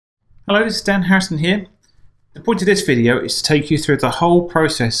Hello, this is Dan Harrison here. The point of this video is to take you through the whole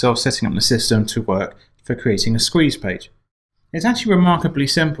process of setting up the system to work for creating a squeeze page. It's actually remarkably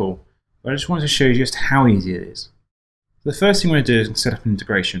simple, but I just wanted to show you just how easy it is. The first thing we're going to do is set up an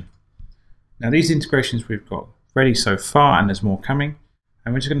integration. Now these integrations we've got ready so far, and there's more coming,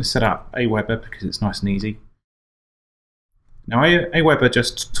 and we're just going to set up Aweber because it's nice and easy. Now Aweber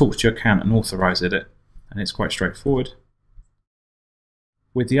just talks to your account and authorises it, and it's quite straightforward.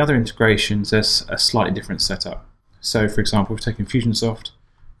 With the other integrations, there's a slightly different setup. So for example, we've taken Fusionsoft,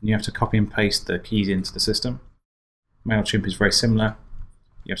 and you have to copy and paste the keys into the system. MailChimp is very similar.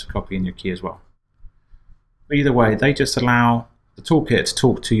 You have to copy in your key as well. But either way, they just allow the toolkit to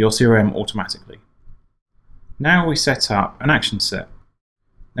talk to your CRM automatically. Now we set up an action set.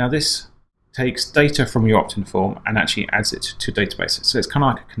 Now this takes data from your opt-in form and actually adds it to databases. So it's kind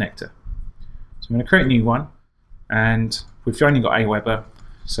of like a connector. So I'm going to create a new one, and we've only got Aweber.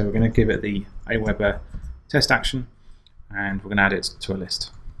 So we're going to give it the Aweber test action, and we're going to add it to a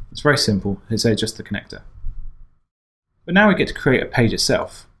list. It's very simple. It's just the connector. But now we get to create a page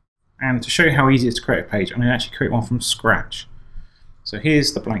itself. And to show you how easy it is to create a page, I'm going to actually create one from scratch. So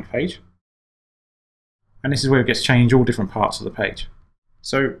here's the blank page. And this is where we get to change all different parts of the page.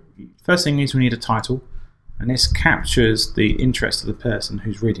 So first thing is we need a title, and this captures the interest of the person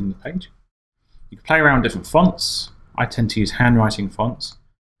who's reading the page. You can play around with different fonts. I tend to use handwriting fonts,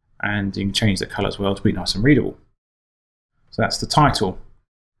 and you can change the colour as well to be nice and readable. So that's the title.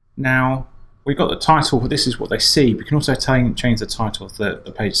 Now we've got the title, but this is what they see. We can also change the title of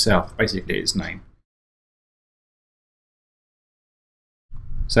the page itself, basically its name.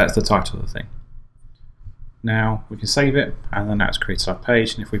 So that's the title of the thing. Now we can save it, and then that's created our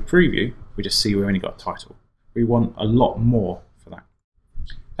page, and if we preview, we just see we've only got a title. We want a lot more for that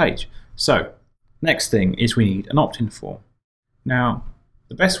page. So next thing is we need an opt-in form. Now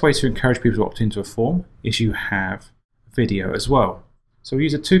the best way to encourage people to opt into a form is you have video as well. So we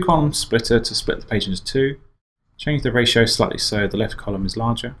use a 2-column splitter to split the page into 2, change the ratio slightly so the left column is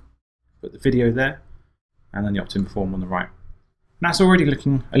larger, put the video there, and then the opt-in form on the right. And that's already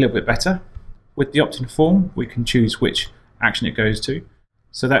looking a little bit better. With the opt-in form, we can choose which action it goes to.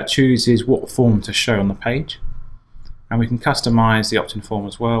 So that chooses what form to show on the page. And we can customize the opt-in form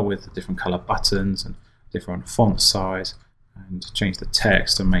as well with different color buttons and different font size, and change the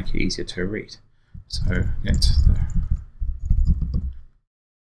text and make it easier to read. So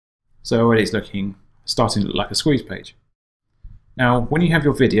already it's starting to look like a squeeze page. Now when you have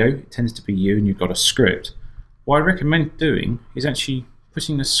your video, it tends to be you and you've got a script. What I recommend doing is actually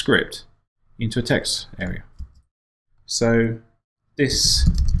putting the script into a text area. So this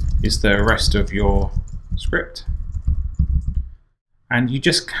is the rest of your script, and you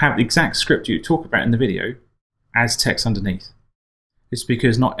just have the exact script you talk about in the video as text underneath. It's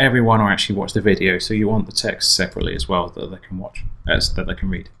because not everyone will actually watch the video, so you want the text separately as well that they can watch, that they can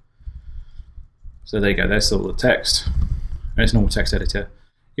read. So there you go, there's all the text. It's a normal text editor.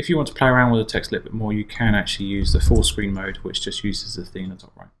 If you want to play around with the text a little bit more, you can actually use the full screen mode, which just uses the thing in the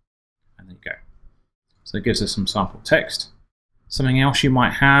top right. And there you go. So it gives us some sample text. Something else you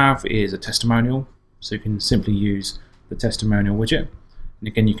might have is a testimonial. So you can simply use the testimonial widget. And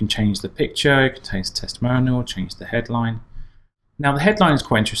again, you can change the picture, you can change the testimonial, change the headline. Now the headline is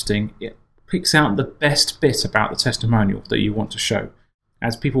quite interesting. It picks out the best bit about the testimonial that you want to show,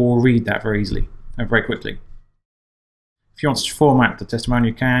 as people will read that very easily and very quickly. If you want to format the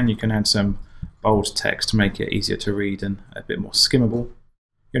testimonial, you can add some bold text to make it easier to read and a bit more skimmable.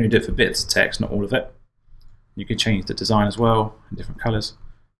 You only do it for bits of text, not all of it. You can change the design as well in different colors.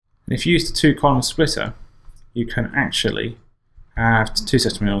 And if you use the 2-column splitter, you can actually have 2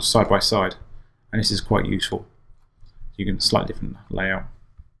 testimonials side by side, and this is quite useful. You get a slightly different layout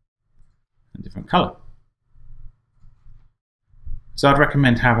and different color. So I'd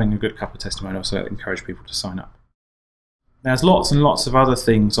recommend having a good couple of testimonials so that encourage people to sign up. There's lots and lots of other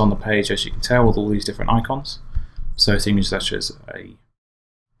things on the page, as you can tell, with all these different icons. So things such as a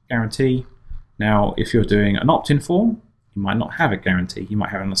guarantee. Now if you're doing an opt-in form, you might not have a guarantee, you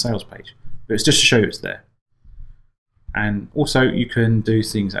might have it on the sales page, but it's just to show you it's there. And also you can do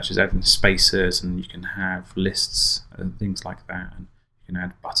things such as adding spacers, and you can have lists and things like that, and you can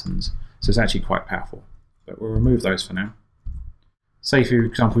add buttons. So it's actually quite powerful, but we'll remove those for now. Say for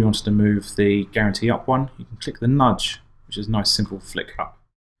example you wanted to move the guarantee up one, you can click the nudge, which is a nice simple flick up.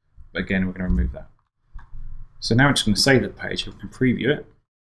 But again, we're going to remove that. So now we're just going to save the page, we can preview it.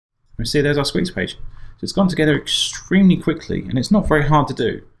 And see, there's our squeeze page. So it's gone together extremely quickly, and it's not very hard to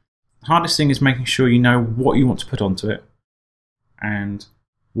do. The hardest thing is making sure you know what you want to put onto it and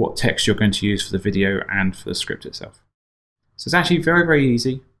what text you're going to use for the video and for the script itself. So it's actually very, very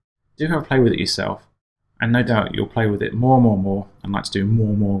easy. do have a play with it yourself, and no doubt you'll play with it more and more and more, and like to do more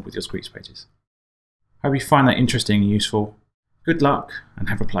and more with your Squeeze pages. Hope you find that interesting and useful. Good luck, and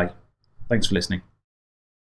have a play. Thanks for listening.